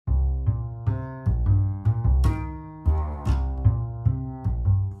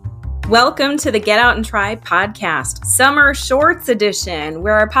Welcome to the Get Out and Try podcast, Summer Shorts Edition,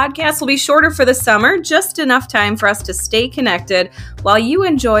 where our podcast will be shorter for the summer, just enough time for us to stay connected while you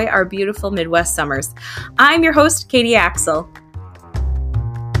enjoy our beautiful Midwest summers. I'm your host, Katie Axel.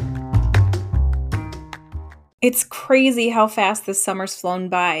 It's crazy how fast this summer's flown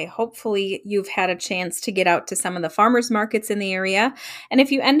by. Hopefully you've had a chance to get out to some of the farmers markets in the area. And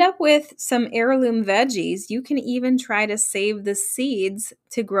if you end up with some heirloom veggies, you can even try to save the seeds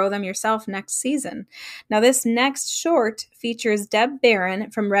to grow them yourself next season. Now this next short features Deb Barron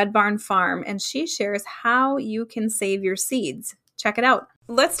from Red Barn Farm, and she shares how you can save your seeds. Check it out.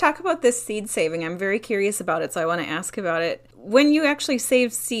 Let's talk about this seed saving. I'm very curious about it, so I want to ask about it. When you actually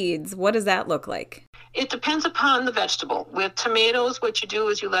save seeds, what does that look like? It depends upon the vegetable. With tomatoes, what you do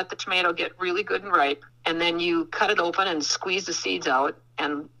is you let the tomato get really good and ripe, and then you cut it open and squeeze the seeds out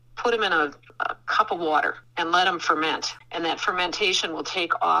and put them in a cup of water and let them ferment. And that fermentation will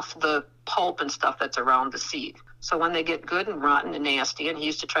take off the pulp and stuff that's around the seed. So when they get good and rotten and nasty, and he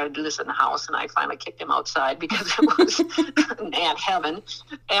used to try to do this in the house, and I finally kicked him outside because it was ant heaven.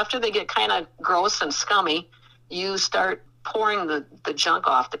 After they get kind of gross and scummy, you start pouring the junk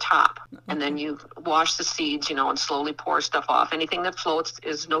off the top, and then you wash the seeds, and slowly pour stuff off. Anything that floats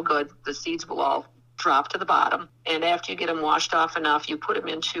is no good. The seeds will all drop to the bottom. And after you get them washed off enough, you put them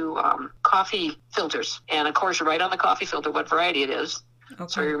into coffee filters. And of course, you write on the coffee filter what variety it is. Okay.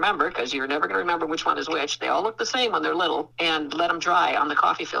 So you remember, because you're never going to remember which one is which. They all look the same when they're little, and let them dry on the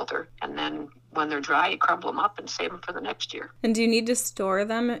coffee filter. And then when they're dry, you crumble them up and save them for the next year. And do you need to store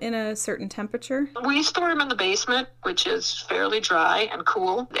them in a certain temperature? We store them in the basement, which is fairly dry and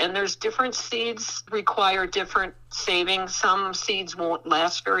cool. And there's different seeds require different saving. Some seeds won't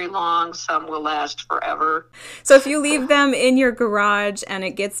last very long. Some will last forever. So if you leave them in your garage and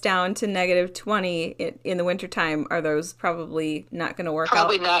it gets down to -20 in the wintertime, are those probably not going to work out?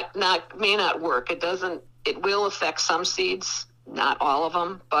 Probably may not work. It will affect some seeds. Not all of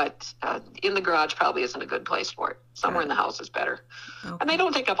them, but in the garage probably isn't a good place for it. Somewhere in the house is better. Okay. And they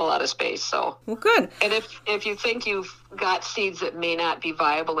don't take up a lot of space, so. Well, good. And if you think you've got seeds that may not be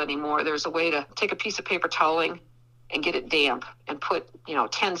viable anymore, there's a way to take a piece of paper toweling and get it damp and put,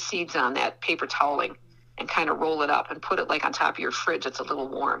 10 seeds on that paper toweling and kind of roll it up and put it like on top of your fridge. It's a little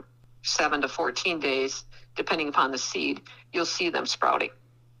warm. 7 to 14 days, depending upon the seed, you'll see them sprouting.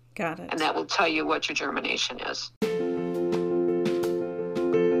 Got it. And that will tell you what your germination is.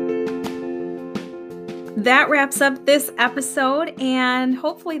 That wraps up this episode, and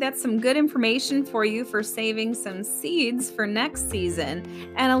hopefully that's some good information for you for saving some seeds for next season.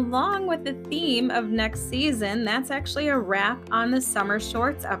 And along with the theme of next season, that's actually a wrap on the Summer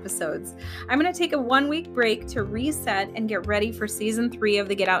Shorts episodes. I'm going to take a 1-week break to reset and get ready for season 3 of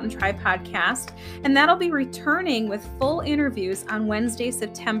the Get Out and Try podcast, and that'll be returning with full interviews on Wednesday,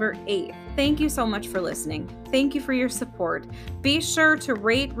 September 8th. Thank you so much for listening. Thank you for your support. Be sure to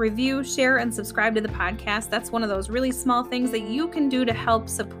rate, review, share, and subscribe to the podcast. That's one of those really small things that you can do to help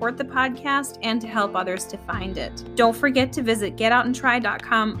support the podcast and to help others to find it. Don't forget to visit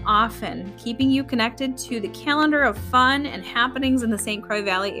getoutandtry.com often, keeping you connected to the calendar of fun and happenings in the St. Croix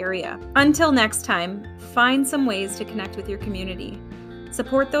Valley area. Until next time, find some ways to connect with your community.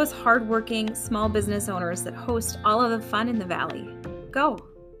 Support those hardworking small business owners that host all of the fun in the valley. Go.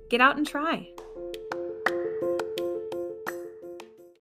 Get out and try.